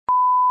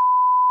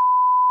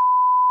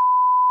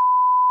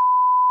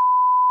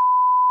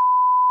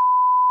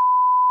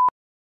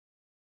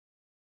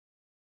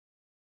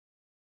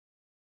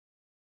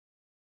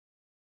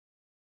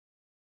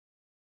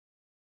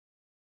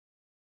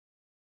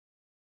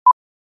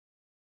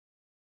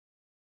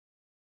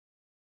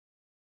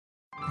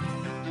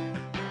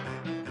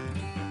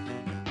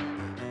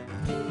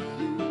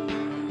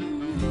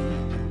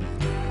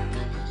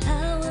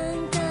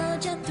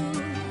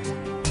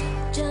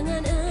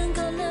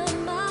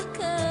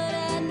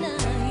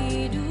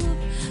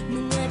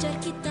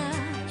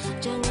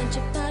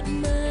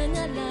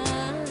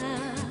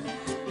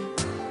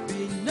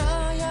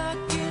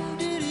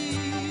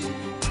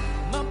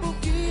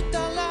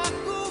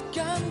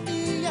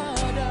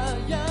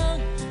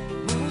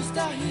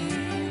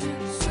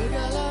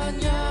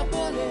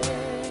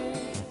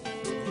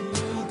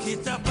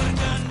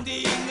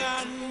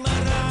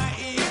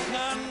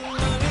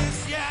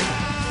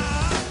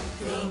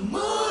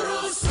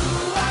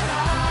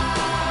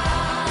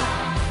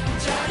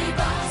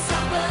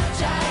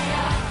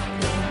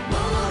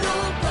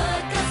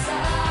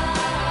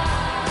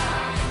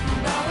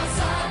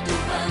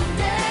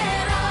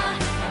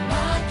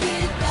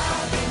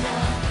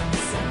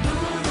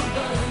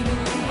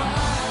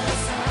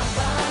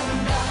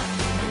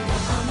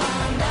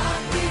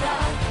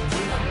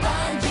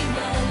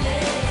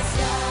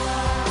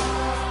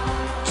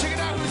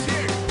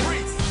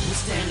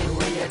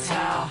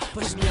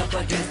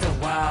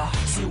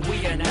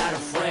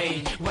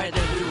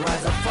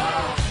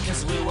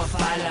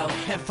follow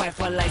and fight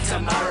for like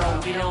tomorrow.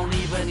 We don't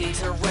even need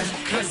to rush,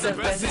 cause the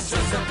best is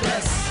just the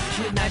best.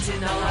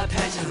 Uniting all our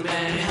passions,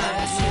 man.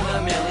 Haven't seen a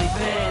million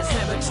fans.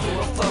 Never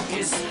true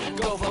focus.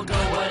 Go for go,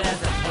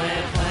 whatever the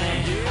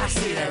plan. I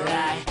see the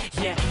light.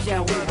 Yeah,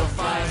 we will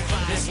fight.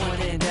 This one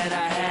thing that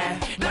I have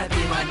might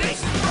be my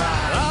next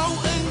pride. Kalau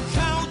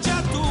engkau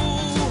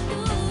jatuh,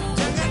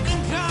 jangan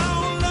engkau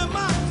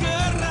lemah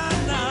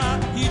kerana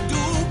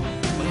hidup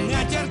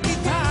mengajar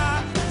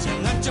kita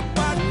jangan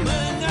cepat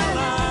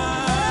mengalah.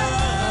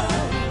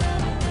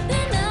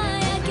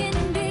 Dengan yakin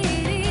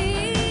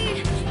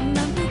diri,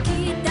 mampu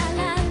kita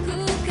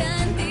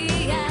lakukan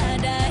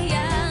tiada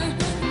yang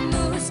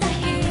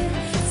mustahil,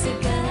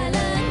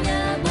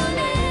 segalanya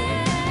boleh.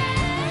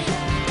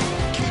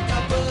 Kita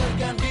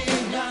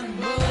bergandingan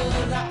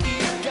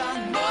meraihkan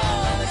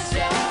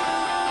Malaysia.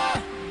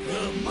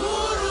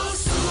 Gemuruh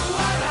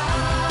suara,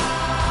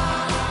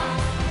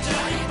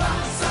 jadi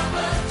bangsa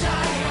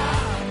berjaya.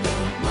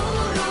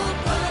 Gemuruh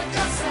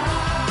perkasa,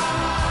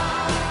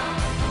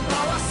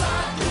 bawa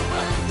satu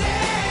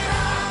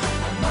bendera.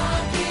 Nama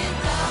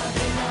kita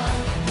dengan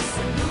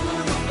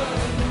seluruh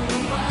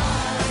benua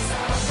rasa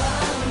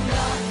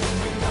bangga.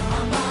 Dengan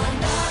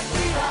amanat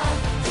kita,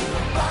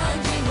 jiwa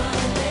panji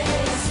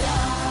Malaysia.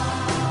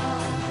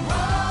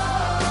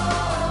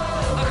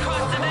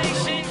 Across the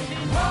nation,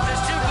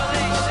 there's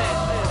jubilation.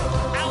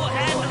 Our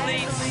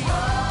athletes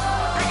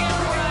bringing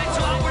pride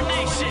to our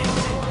nation.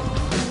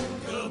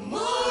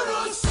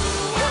 Gemuruh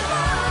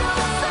suara,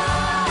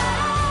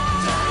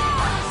 jadi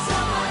bangsa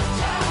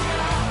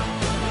berjaya.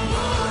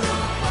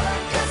 Gemuruh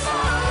perkasa,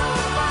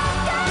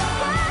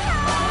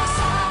 bawa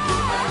satu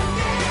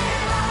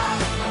bendera.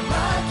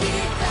 Nama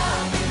kita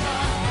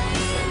dengan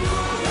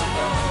seluruh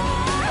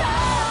benua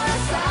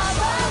rasa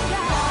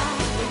bangga.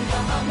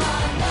 Dengan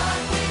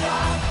amanat kita,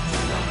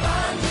 jiwa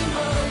panji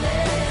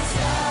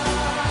Malaysia.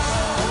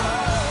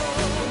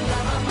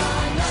 Dengan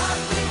amanat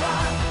kita,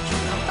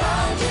 jiwa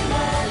panji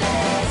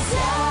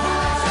Malaysia.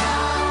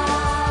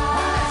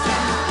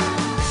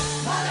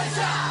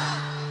 Malaysia.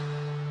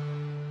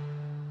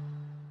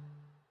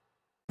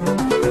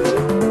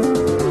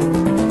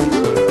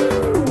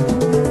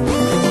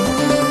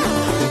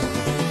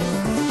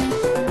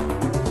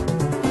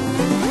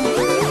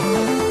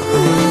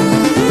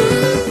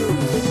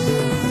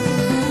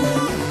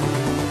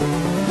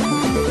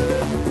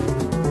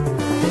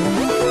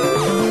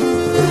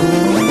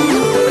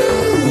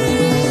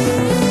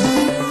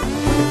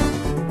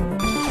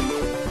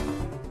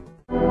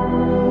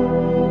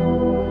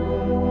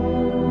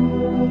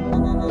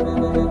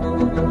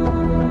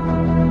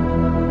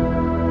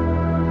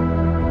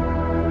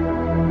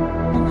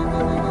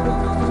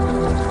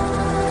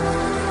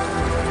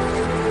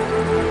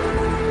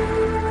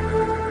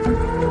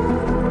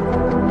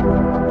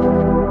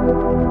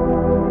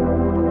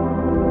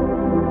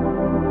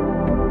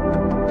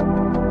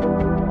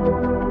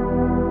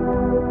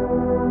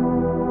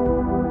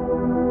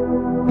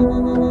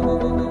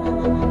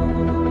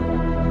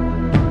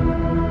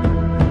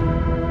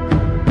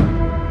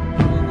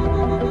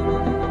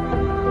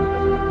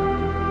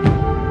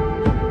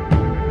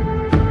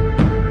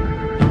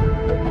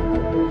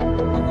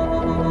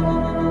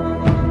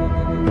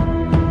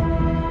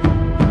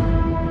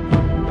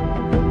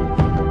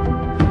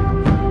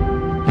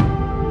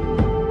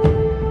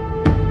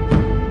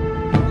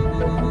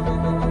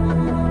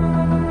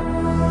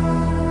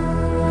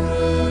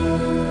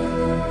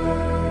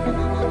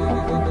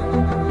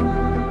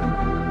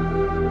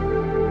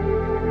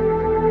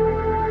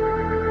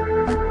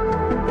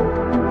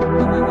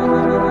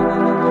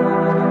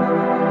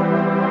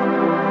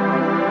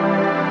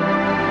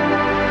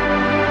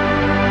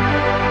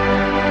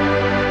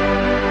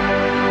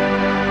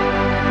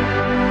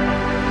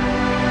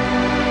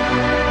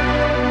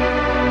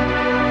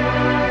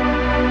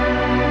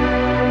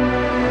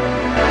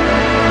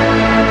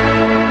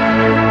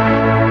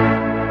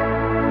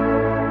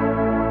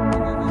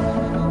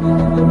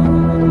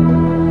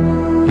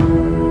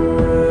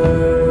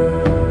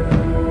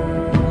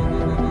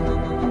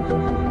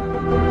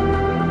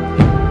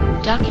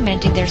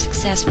 Documenting their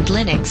success with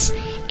Linux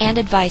and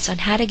advice on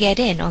how to get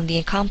in on the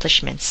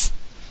accomplishments.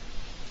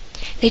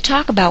 They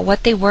talk about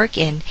what they work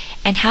in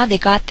and how they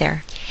got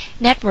there,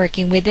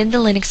 networking within the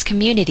Linux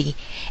community,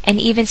 and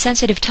even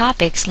sensitive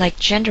topics like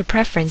gender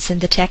preference in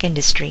the tech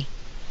industry.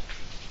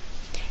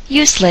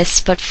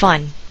 Useless but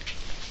fun.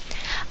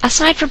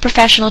 Aside from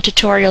professional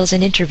tutorials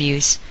and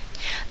interviews,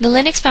 the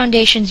Linux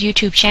Foundation's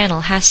YouTube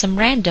channel has some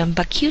random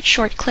but cute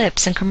short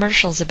clips and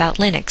commercials about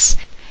Linux,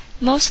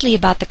 mostly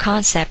about the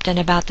concept and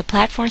about the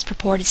platform's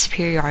purported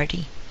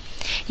superiority.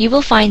 You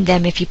will find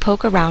them if you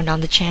poke around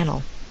on the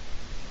channel.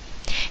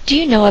 Do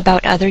you know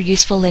about other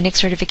useful Linux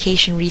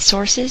certification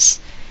resources?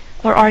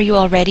 Or are you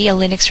already a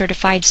Linux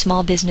certified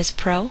small business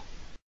pro?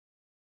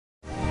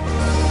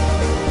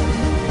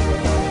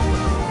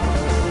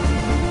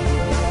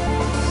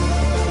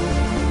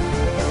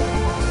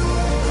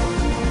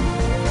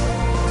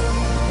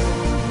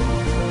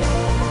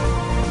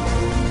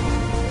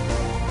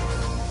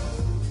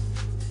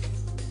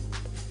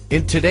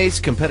 In today's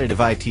competitive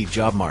IT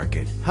job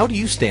market, how do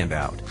you stand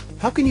out?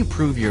 How can you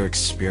prove your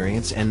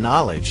experience and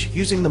knowledge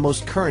using the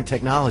most current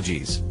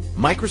technologies?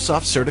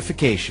 Microsoft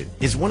certification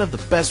is one of the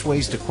best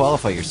ways to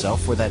qualify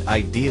yourself for that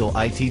ideal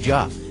IT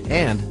job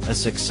and a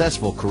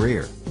successful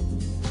career.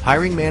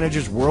 Hiring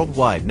managers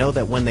worldwide know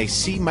that when they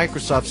see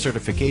Microsoft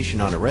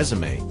certification on a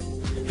resume,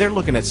 they're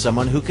looking at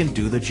someone who can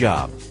do the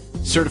job.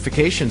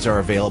 Certifications are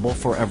available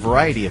for a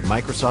variety of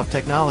Microsoft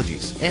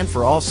technologies and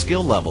for all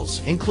skill levels,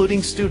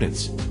 including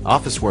students,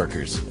 office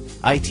workers,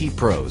 IT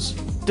pros,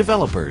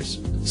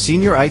 developers,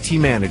 senior IT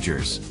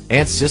managers,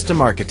 and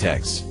system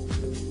architects.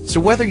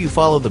 So whether you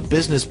follow the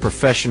business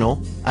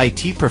professional,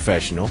 IT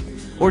professional,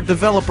 or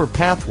developer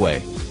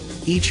pathway,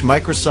 each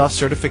Microsoft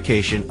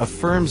certification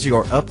affirms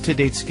your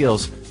up-to-date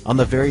skills on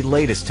the very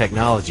latest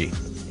technology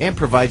and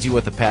provides you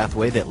with a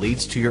pathway that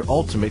leads to your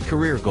ultimate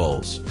career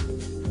goals.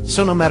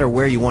 So no matter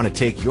where you want to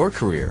take your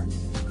career,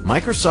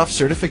 Microsoft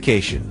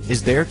certification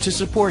is there to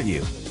support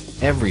you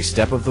every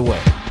step of the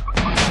way.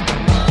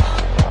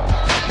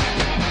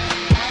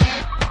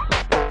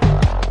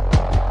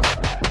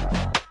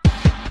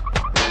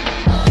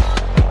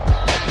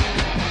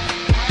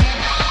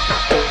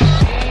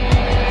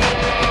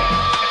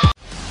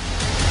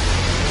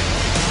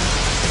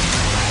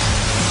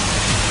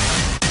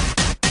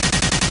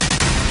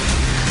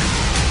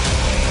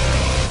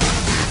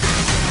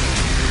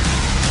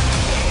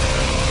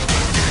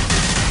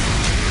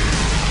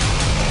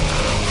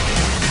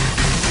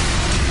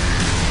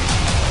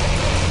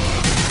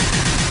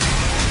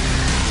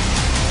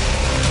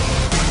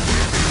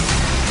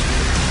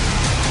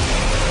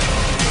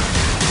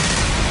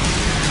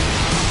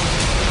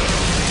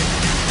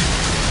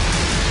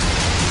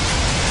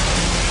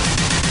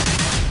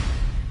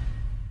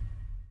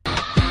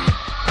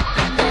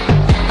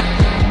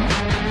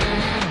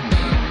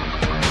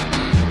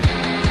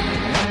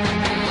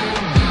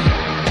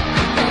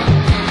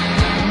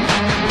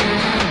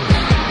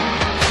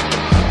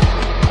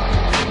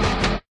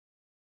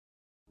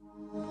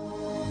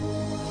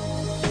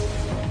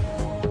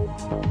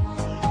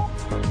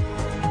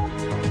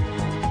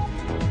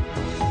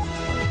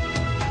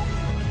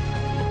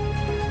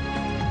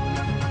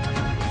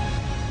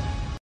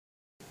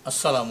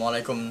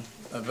 Assalamualaikum,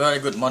 a very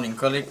good morning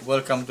colleague.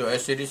 Welcome to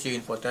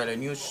SEDC InfoTelly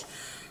News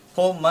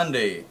for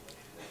Monday,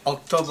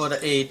 October the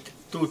 8th,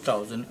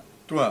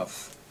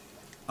 2012.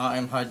 I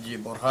am Haji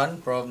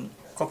Borhan from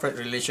Corporate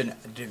Relations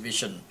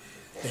Division.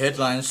 The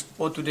headlines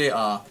for today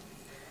are: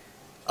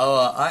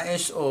 our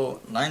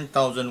ISO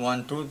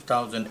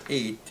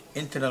 9001-2008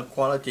 internal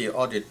quality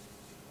audit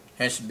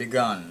has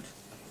begun.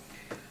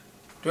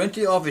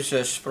 20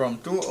 officers from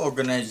 2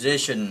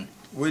 organizations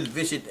will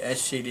visit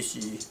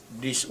SEDC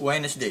this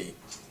Wednesday.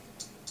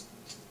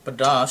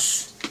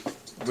 PEDAS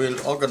will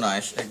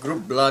organize a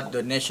group blood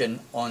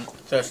donation on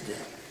Thursday.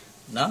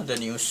 Now the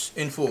news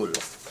in full.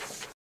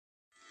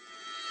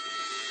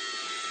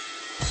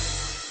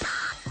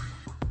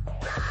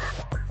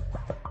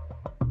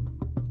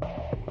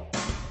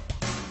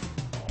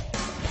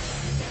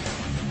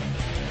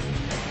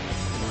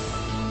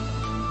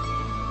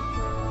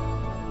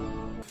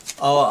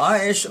 Our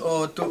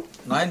ISO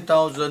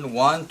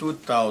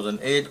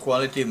 9001-2008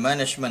 Quality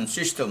Management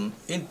System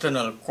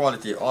internal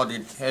quality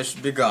audit has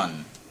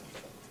begun.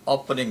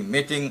 Opening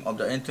meeting of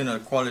the internal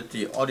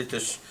quality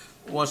auditors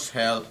was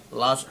held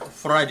last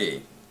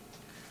Friday.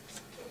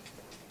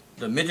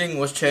 The meeting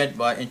was chaired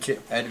by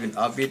Engineer Edwin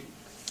Abid,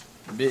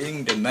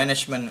 being the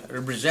management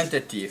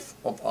representative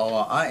of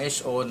our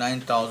ISO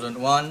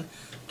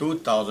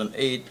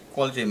 9001-2008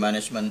 Quality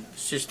Management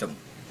System.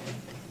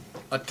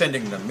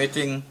 Attending the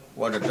meeting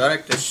were the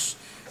directors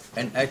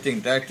and acting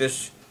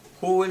directors,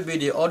 who will be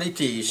the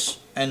auditees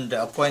and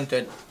the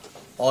appointed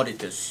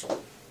auditors.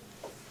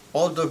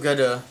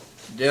 Altogether,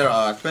 there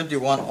are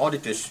 21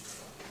 auditors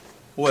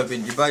who have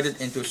been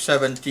divided into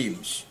 7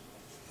 teams.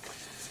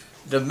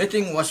 The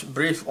meeting was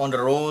briefed on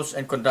the roles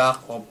and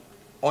conduct of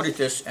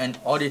auditors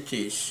and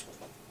auditees.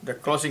 The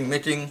closing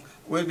meeting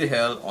will be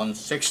held on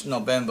 6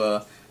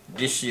 November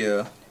this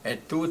year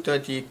at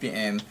 2:30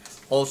 p.m.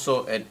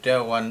 also at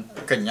Dewan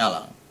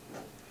Kenyalang.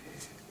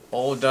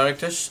 All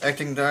directors,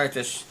 acting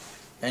directors,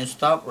 and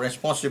staff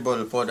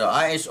responsible for the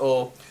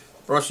ISO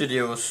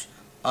procedures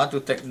are to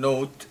take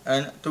note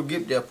and to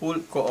give their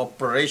full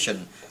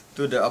cooperation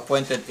to the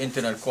appointed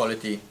internal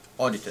quality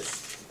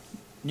auditors.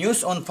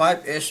 News on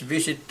 5S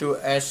visit to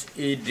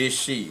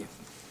SEDC.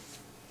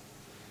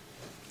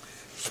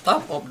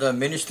 Staff of the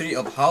Ministry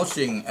of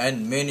Housing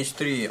and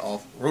Ministry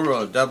of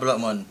Rural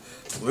Development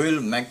will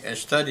make a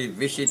study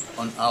visit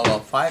on our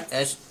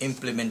 5S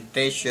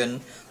implementation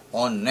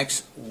on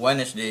next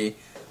Wednesday,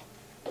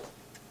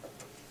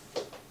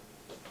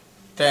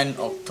 10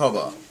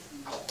 October.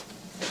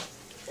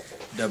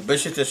 The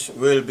visitors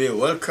will be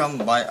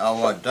welcomed by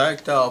our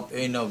Director of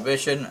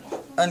Innovation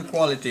and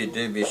Quality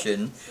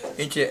Division,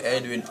 Engineer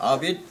Edwin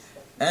Abid,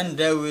 and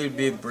they will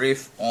be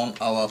briefed on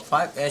our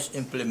 5S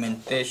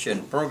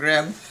implementation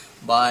program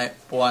by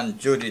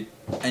Puan Judith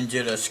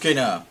Angela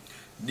Skinner,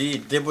 the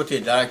Deputy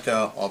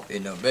Director of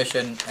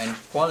Innovation and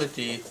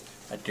Quality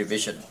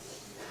division.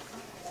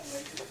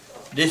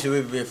 This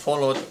will be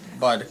followed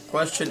by the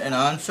question and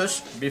answers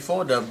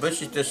before the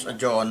visitors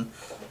adjourn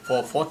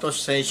for photo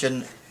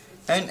session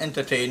and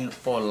entertain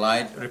for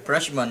light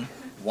refreshment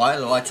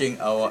while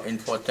watching our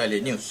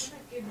InfoTelly news.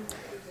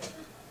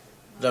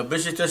 The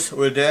visitors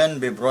will then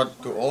be brought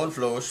to all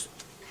floors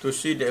to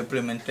see the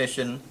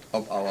implementation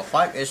of our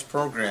 5S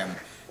program,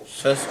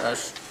 such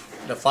as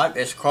the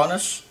 5S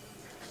corners,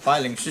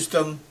 filing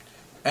system,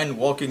 and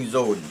walking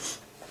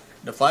zones.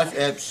 The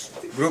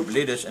 5S group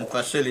leaders and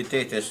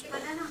facilitators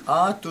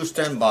are to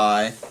stand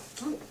by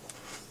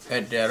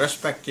at their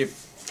respective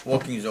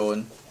walking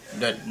zone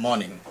that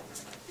morning.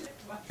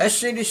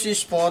 SEDC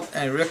Sport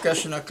and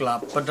Recreational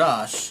Club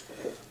Pedas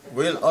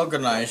will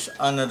organize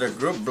another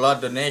group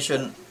blood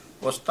donation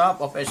for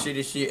staff of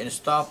SEDC and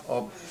staff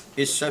of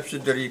its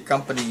subsidiary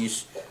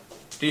companies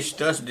this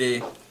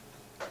Thursday,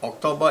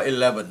 October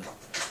 11.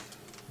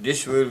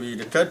 This will be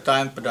the third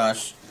time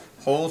Pedas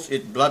holds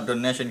its blood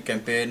donation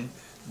campaign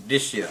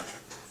this year.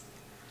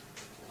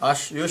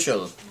 As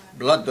usual,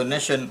 blood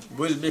donation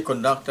will be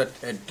conducted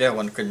at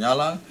Dewan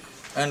Kenyalang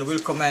and will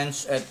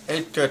commence at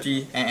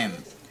 8:30 a.m.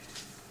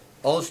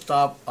 All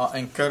staff are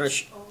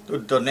encouraged to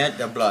donate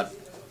their blood.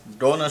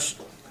 Donors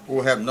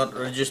who have not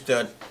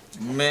registered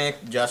may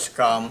just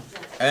come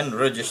and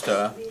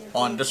register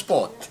on the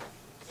spot.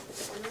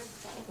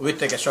 We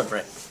take a short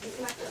break.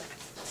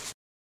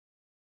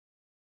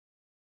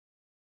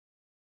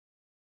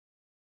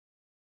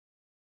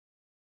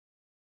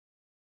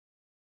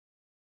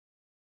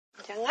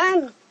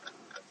 Jangan.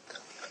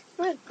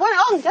 Puan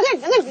Ong, jangan.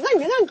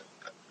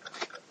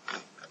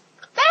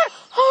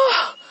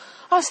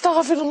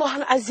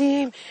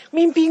 Astaghfirullahalazim.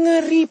 Mimpi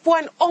ngeri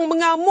Puan Ong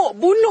mengamuk,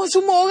 bunuh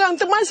semua orang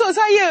termasuk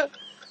saya.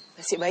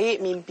 Nasib baik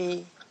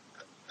mimpi.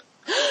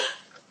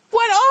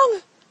 Puan Ong,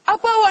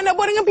 apa awak nak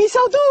buat dengan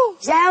pisau tu?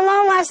 Saya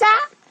mau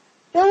masak.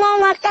 You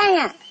mau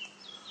makannya?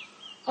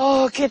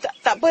 Oh, okey,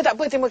 tak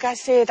apa. Terima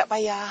kasih, tak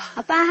payah.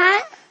 Apa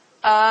hal?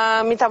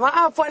 Minta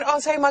maaf Puan Ong,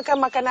 saya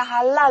makan makanan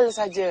halal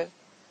saja.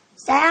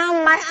 Saya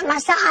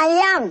masak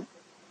ayam.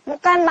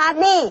 Bukan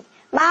babi.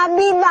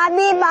 Babi.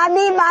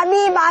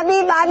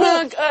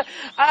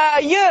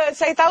 Ya,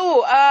 saya tahu.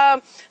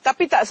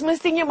 Tapi tak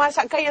semestinya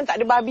masakan yang tak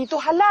ada babi tu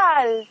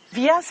halal.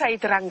 Biar saya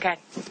terangkan.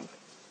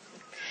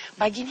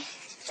 Bagi ni.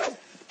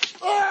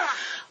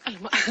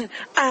 Alamak.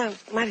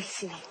 Mari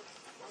sini.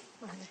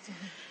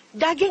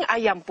 Daging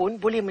ayam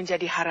pun boleh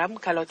menjadi haram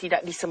kalau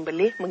tidak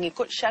disembelih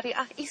mengikut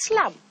syariah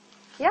Islam.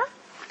 Ya?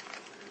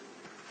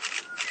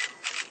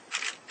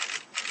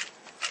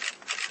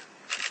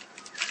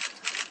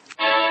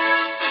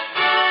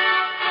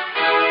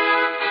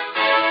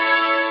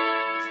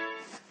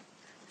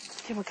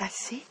 Terima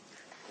kasih.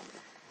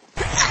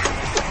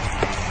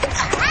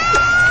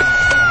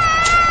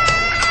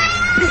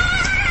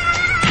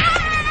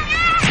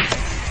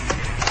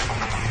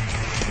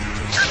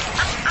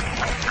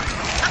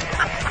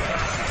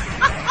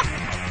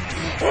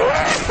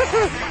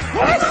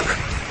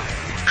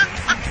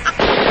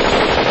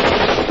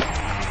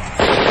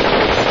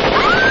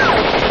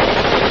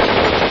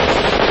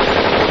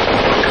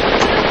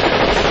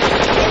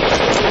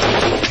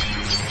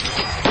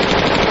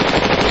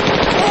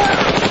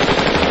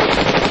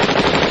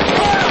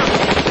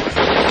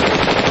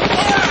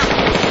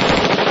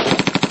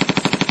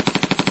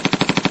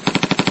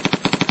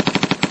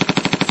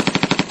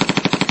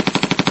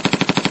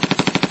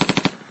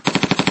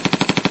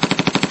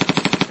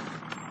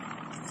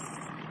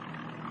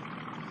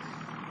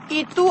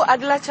 Itu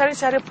adalah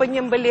cara-cara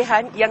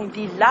penyembelihan yang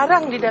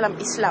dilarang di dalam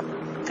Islam.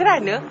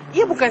 Kerana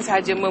ia bukan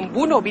sahaja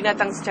membunuh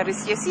binatang secara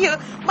sia-sia,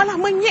 malah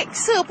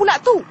menyeksa pula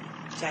tu.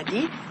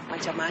 Jadi,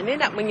 macam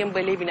mana nak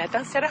menyembelih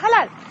binatang secara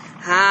halal?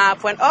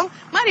 Puan Ong,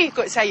 mari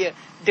ikut saya.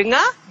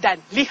 Dengar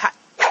dan lihat.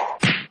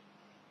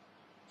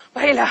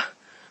 Baiklah.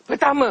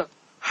 Pertama,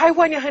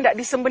 haiwan yang hendak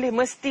disembelih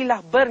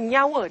mestilah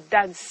bernyawa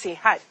dan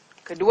sihat.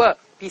 Kedua,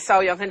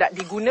 pisau yang hendak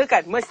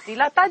digunakan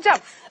mestilah tajam.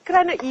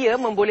 Kerana ia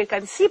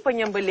membolehkan si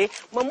penyembelih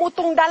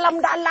memotong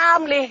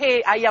dalam-dalam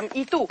leher ayam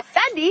itu.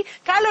 Jadi,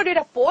 kalau dia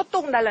dah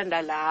potong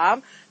dalam-dalam,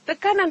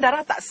 tekanan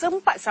darah tak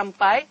sempat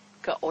sampai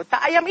ke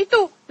otak ayam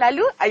itu.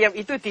 Lalu, ayam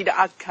itu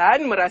tidak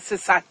akan merasa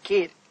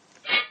sakit.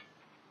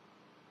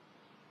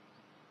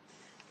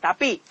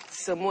 Tapi,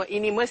 semua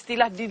ini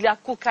mestilah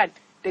dilakukan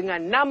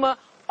dengan nama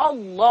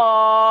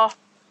Allah.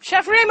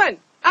 Chef Raymond,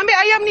 ambil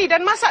ayam ni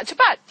dan masak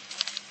cepat.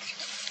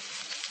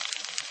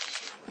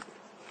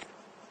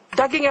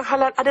 Daging yang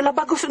halal adalah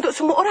bagus untuk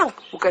semua orang.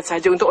 Bukan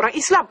sahaja untuk orang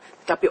Islam.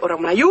 Tetapi orang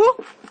Melayu,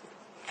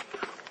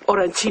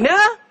 orang Cina,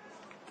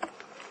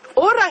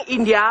 orang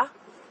India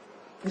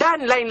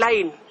dan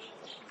lain-lain.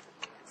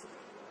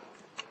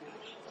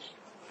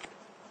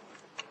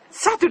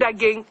 Satu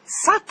daging,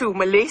 satu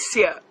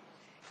Malaysia.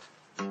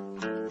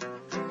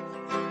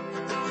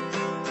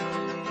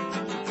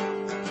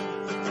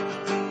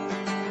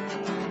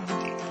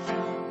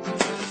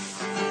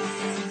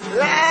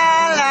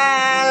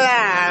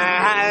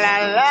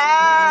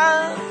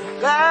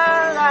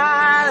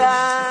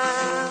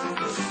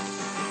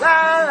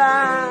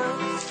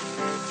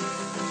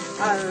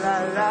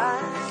 La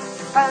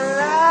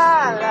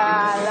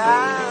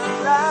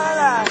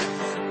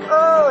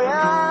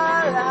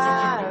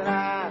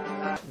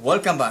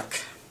Welcome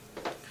back.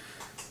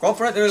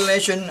 Corporate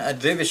Relation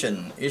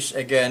Division is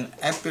again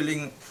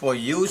appealing for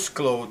used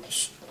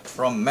clothes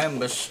from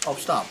members of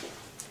staff.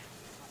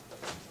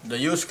 The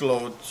used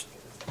clothes,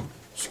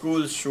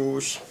 school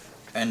shoes,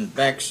 and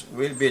bags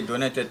will be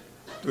donated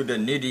to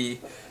the needy,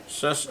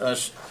 such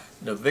as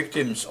the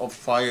victims of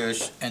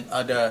fires and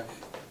other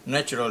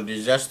natural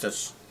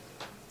disasters.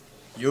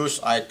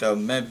 Used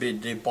items may be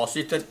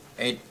deposited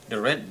at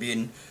the red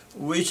bin,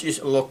 which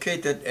is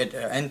located at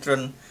the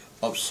entrance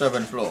of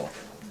 7th floor.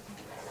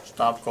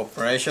 Staff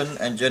cooperation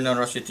and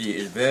generosity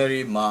is very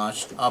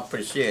much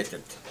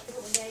appreciated.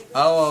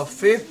 Our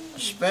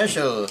 5th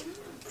Special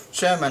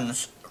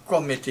Chairman's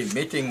Committee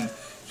meeting,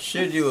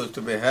 scheduled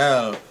to be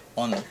held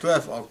on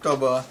 12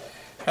 October,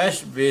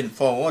 has been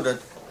forwarded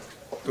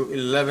to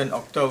 11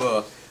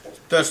 October,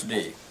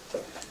 Thursday.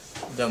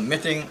 The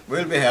meeting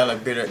will be held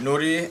at Birat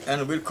Nuri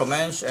and will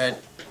commence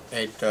at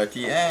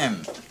 8:30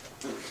 a.m.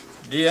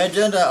 The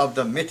agenda of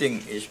the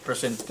meeting is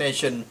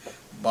presentation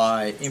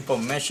by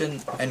Information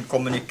and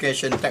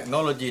Communication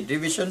Technology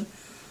Division,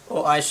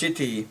 or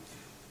ICT,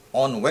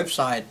 on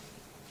website,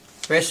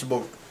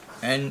 Facebook,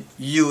 and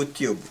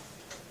YouTube.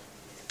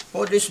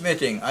 For this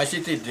meeting,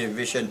 ICT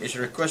Division is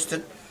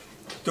requested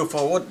to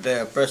forward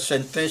their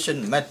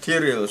presentation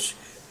materials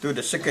to the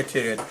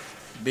Secretariat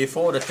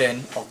before the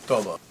 10th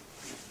October.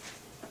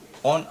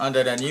 On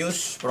other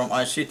news from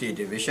ICT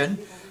Division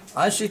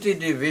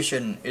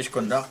is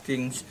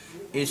conducting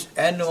its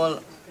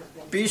annual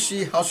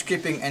PC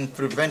housekeeping and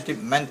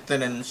preventive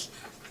maintenance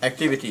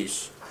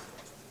activities.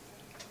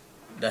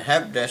 The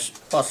help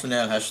desk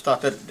personnel has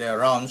started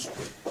their rounds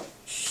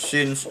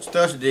since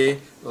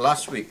Thursday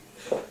last week,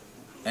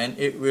 and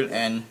it will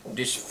end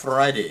this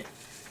Friday.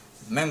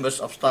 Members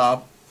of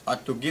staff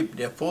are to give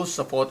their full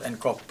support and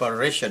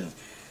cooperation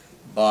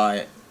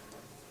by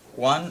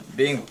 1.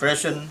 Being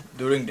present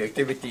during the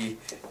activity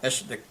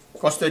as the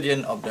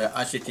custodian of the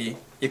ICT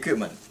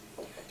equipment.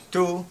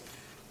 2.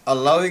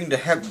 Allowing the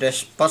help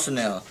desk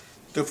personnel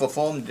to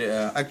perform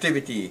the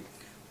activity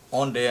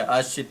on their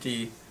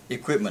ICT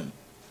equipment.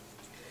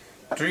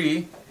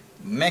 3.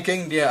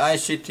 Making their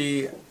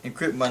ICT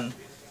equipment,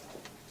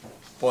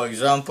 for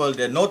example,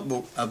 the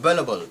notebook,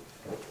 available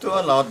to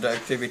allow the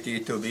activity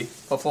to be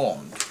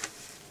performed.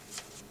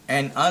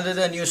 And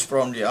other news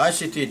from the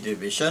ICT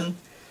Division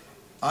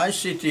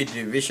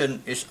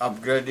is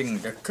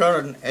upgrading the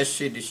current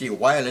SEDC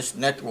wireless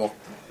network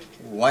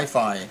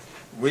Wi-Fi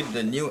with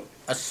the new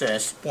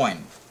access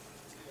point.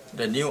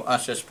 The new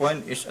access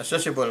point is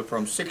accessible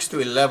from 6 to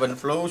 11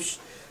 floors.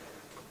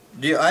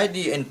 The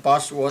ID and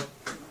password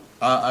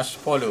are as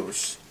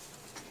follows.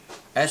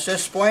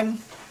 Access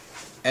point,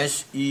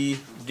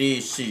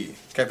 SEDC,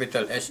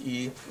 capital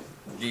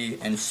S-E-D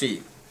and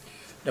C.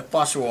 The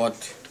password,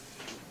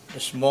 the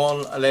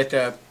small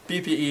letter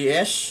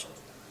PPES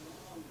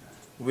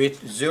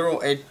with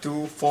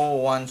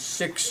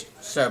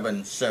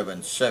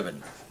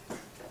 082416777.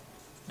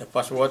 The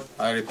password,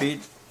 I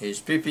repeat, is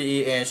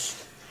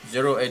PPES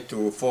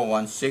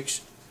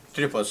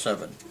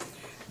 082416777.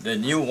 The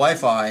new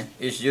Wi-Fi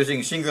is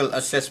using single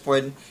access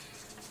point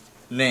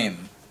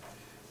name,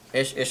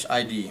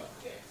 SSID,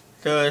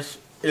 thus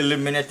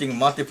eliminating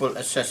multiple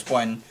access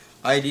point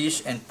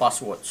IDs and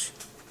passwords.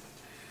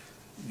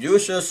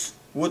 Users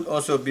would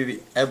also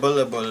be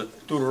available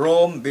to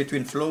roam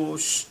between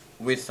floors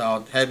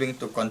without having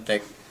to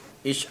contact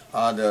each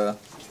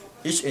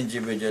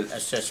individual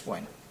access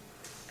point.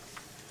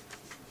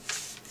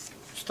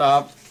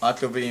 Staff are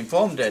to be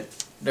informed that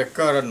the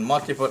current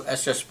multiple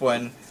access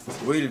point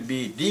will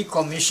be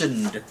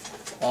decommissioned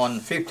on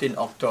 15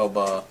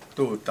 October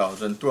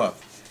 2012.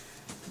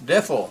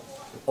 Therefore,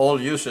 all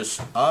users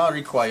are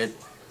required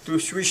to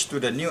switch to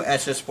the new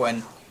access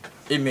point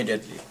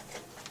immediately.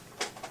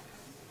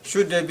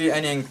 Should there be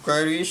any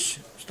inquiries,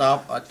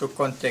 staff are to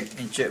contact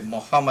Encik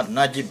Muhammad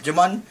Najib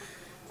Jaman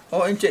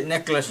or Encik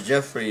Nicholas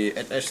Jeffrey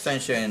at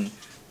extension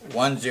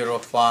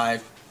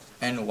 105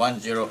 and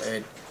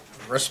 108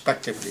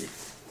 respectively.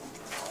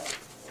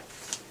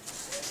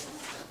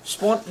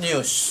 Sport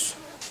news.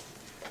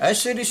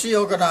 SEDC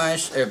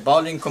organized a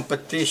bowling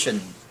competition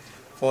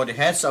for the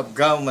heads of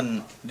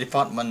government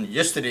department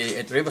yesterday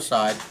at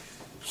Riverside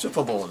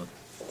Super Bowl.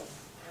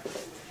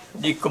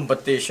 The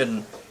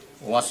competition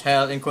was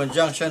held in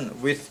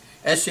conjunction with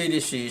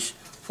SEDC's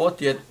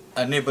 40th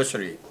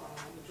anniversary.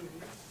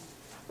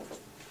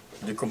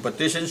 The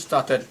competition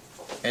started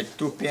at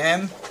 2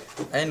 p.m.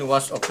 and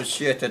was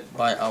officiated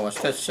by our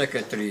State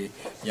Secretary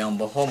Yang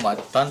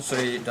Berhormat Tan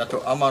Sri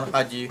Dato' Amar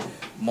Haji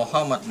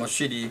Muhammad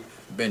Moshidi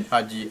bin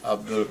Haji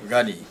Abdul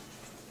Ghani.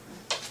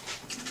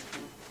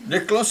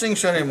 The closing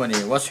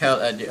ceremony was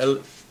held at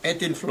the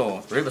 18th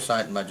floor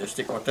Riverside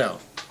Majestic Hotel.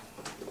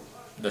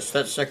 The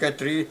State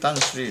Secretary Tan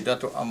Sri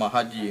Dato' Amar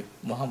Haji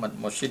Muhammad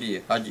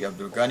Moshidi Haji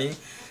Abdul Ghani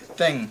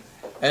thanked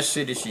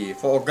SEDC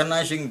for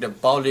organizing the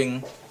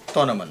bowling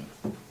tournament.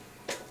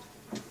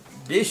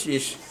 This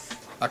is,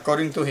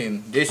 according to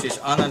him, this is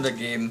another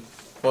game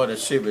for the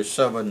civil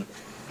servant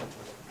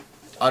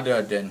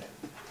other than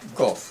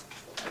golf.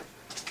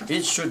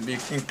 It should be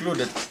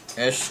included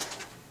as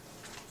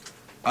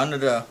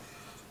another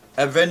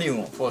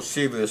avenue for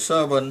civil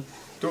servants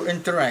to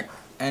interact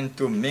and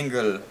to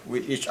mingle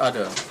with each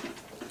other,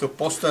 to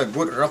foster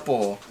good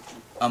rapport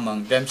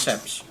among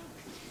themselves.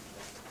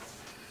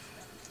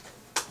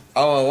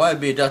 Our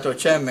YB Dato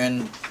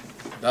Chairman,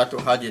 Dato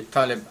Haji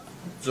Talib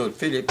Zul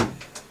Philip,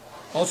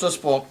 also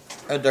spoke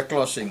at the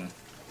closing.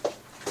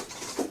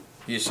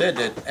 He said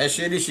that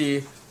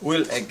SEDC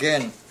will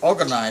again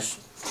organize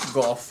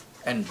golf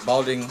and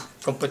bowling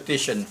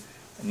competition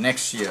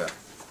next year.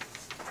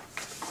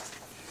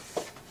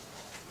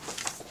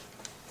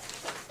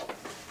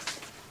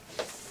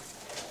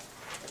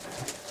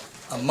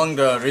 Among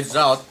the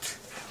results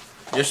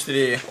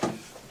yesterday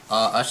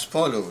are as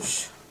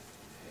follows.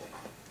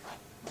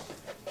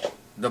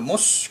 The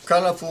most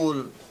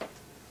colorful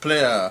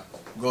player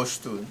goes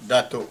to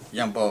Dato'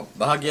 Yang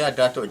Berbahagia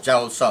Dato'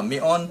 Jaul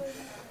Samion,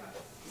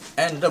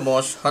 and the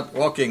most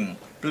hardworking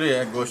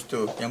player goes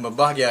to Yang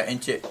Berbahagia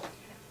Encik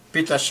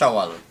Peter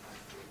Shawal,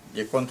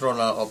 the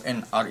controller of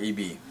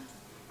NREB.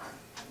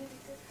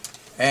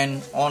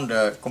 And on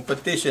the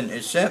competition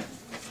itself,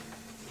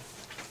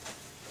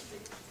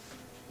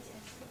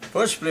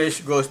 first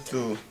place goes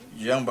to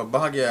Yang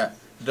Berbahagia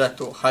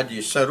Dato'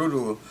 Haji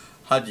Sarudu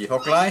Haji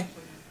Hoklai,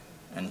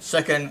 and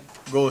second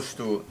goes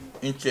to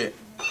Encik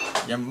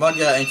Yang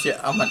Berbahagia Encik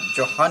Ahmad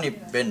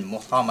Johanib bin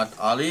Muhammad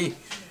Ali,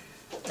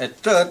 and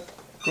third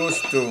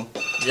goes to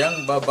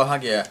Yang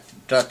Berbahagia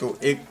Dato'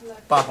 Ik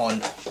Pahon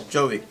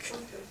Jowik.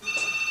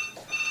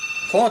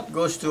 Fourth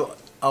goes to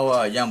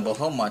our Yang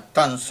Berhormat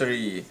Tan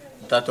Sri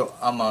Dato'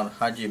 Amar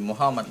Haji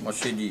Muhammad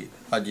Morsidi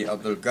Haji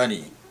Abdul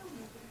Ghani.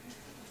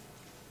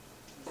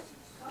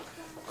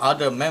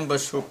 Other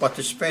members who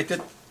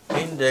participated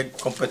in the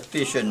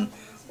competition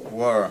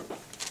were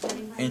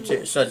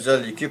Encik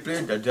Sazali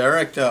Kipli, the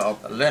Director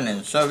of Land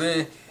and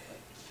Survey,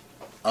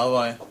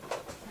 our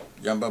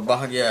Yang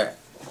Berbahagia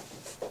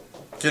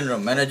General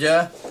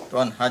Manager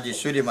Tuan Haji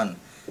Sudiman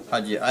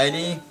Haji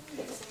Aini,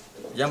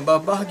 Yang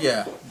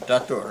Berbahagia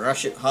Datuk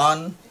Rashid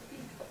Han,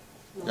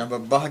 Yang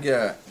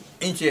Berbahagia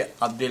Encik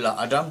Abdullah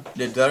Adam,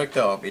 the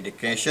Director of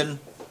Education,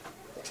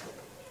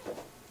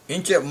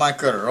 Encik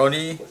Michael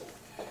Roni,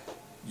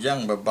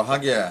 Yang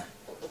Berbahagia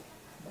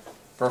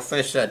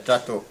Profesor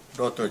Datuk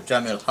Dr.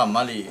 Jamil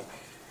Hamali,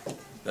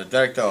 the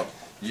Director of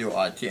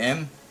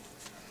URTM,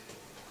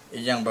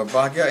 Yang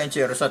Berbahagia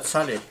Encik Rasad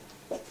Saleh,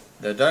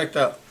 the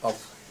Director of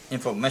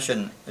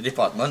Information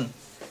Department,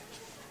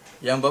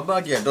 Yang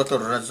Berbahagia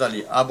Dr.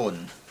 Razali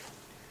Abun,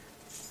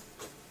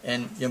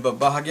 and Yang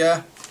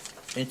Berbahagia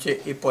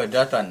Encik Ipoy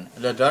Datan,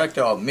 the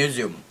Director of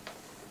Museum,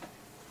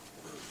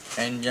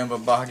 and Yang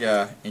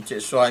Berbahagia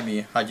Encik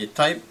Suhaimi Haji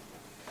Taib,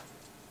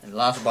 and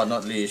last but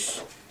not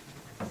least,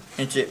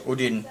 Encik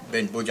Udin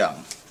bin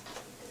Bujang.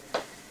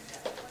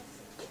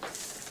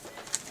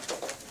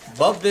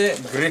 Birthday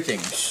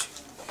greetings.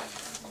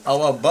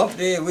 Our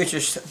birthday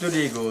wishes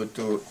today go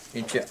to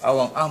Encik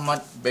Awang Ahmad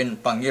bin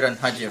Pangeran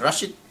Haji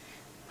Rashid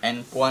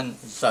and Puan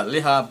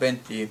Zaliha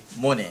binti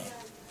Mone.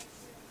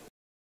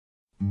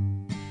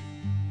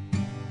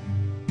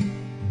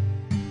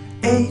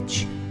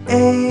 H-A-P-P-Y,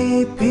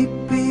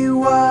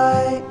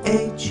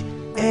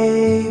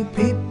 H-A-P-P-Y,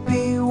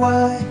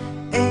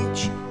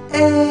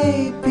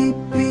 H-A-P-P-Y,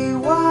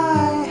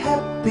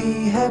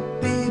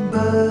 happy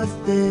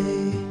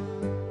birthday.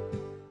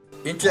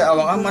 Encik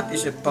Awang Ahmad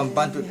is a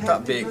pembantu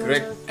takbir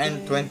grade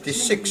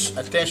N26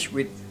 attached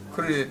with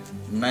Credit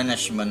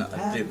Management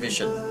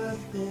Division.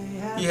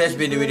 He has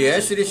been with the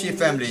SEDC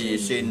family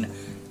since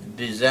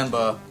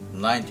December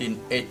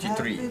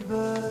 1983.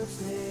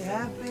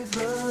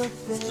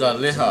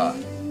 Zaleha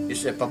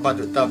is a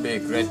pembantu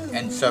takbir grade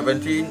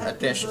N17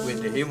 attached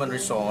with the Human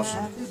Resource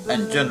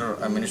and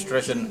General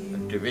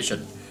Administration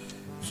Division.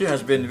 She has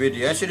been with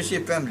the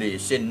SEDC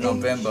family since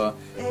November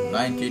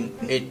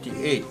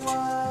 1988.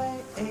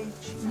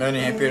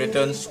 Many happy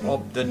returns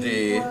of the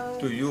day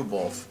to you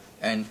both,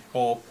 and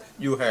hope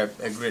you have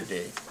a great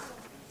day.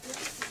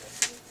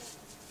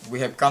 We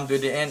have come to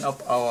the end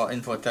of our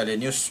InfoTelly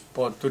news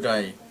for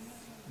today.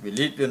 We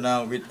leave you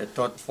now with a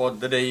thought for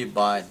the day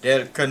by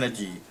Dale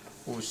Carnegie,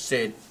 who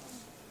said,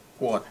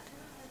 quote,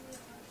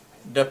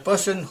 "The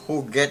person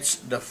who gets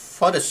the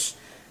farthest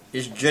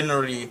is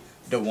generally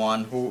the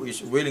one who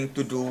is willing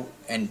to do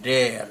and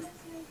dare.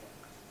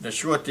 The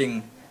sure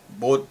thing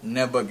boat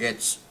never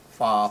gets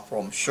far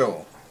from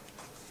shore."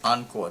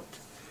 Unquote.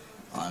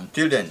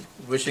 Until then,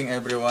 wishing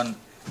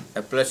everyone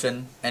a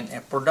pleasant and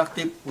a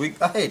productive week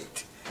ahead.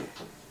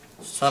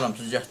 Salam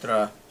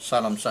sejahtera,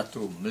 salam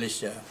satu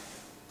Malaysia,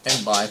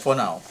 and bye for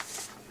now.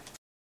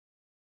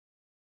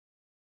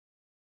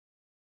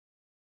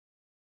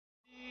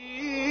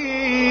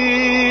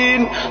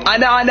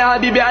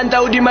 Ana habibi anta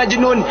udin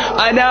majnun.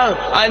 Ana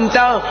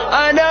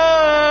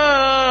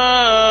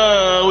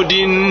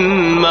udin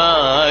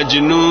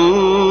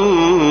majnun.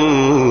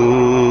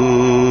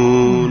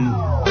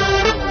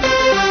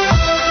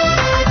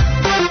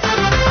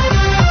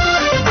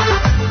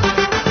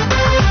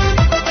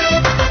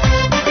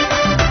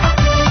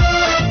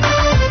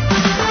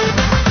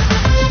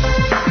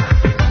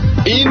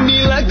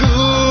 Ini lagu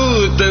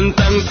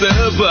tentang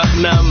sebuah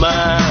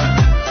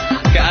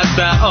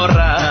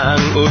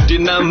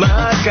Udin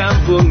nama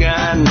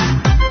kampungan,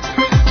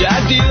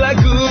 jadi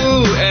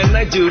lagu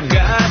enak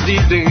juga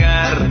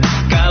didengar.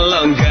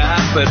 Kalau nggak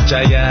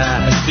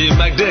percaya,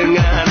 simak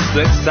dengan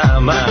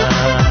seksama.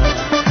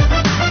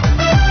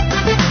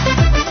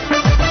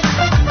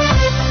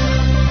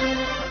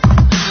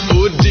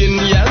 Udin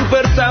yang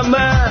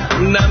pertama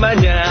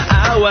namanya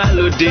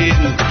Awaludin.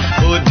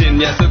 Udin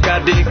yang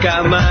suka di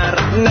kamar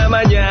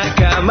namanya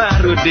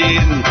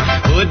Kamarudin.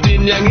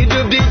 Udin yang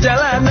hidup di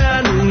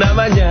jalanan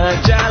namanya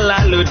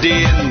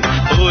Jalaluddin.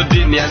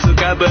 Udin yang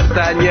suka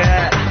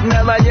bertanya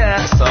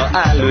namanya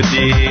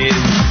Soaludin.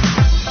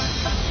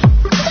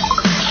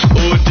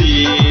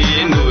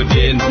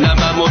 Udin,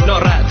 namamu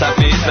norak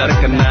tapi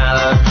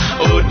terkenal.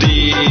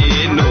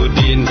 Udin,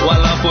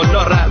 walaupun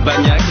norak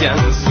banyak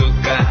yang suka.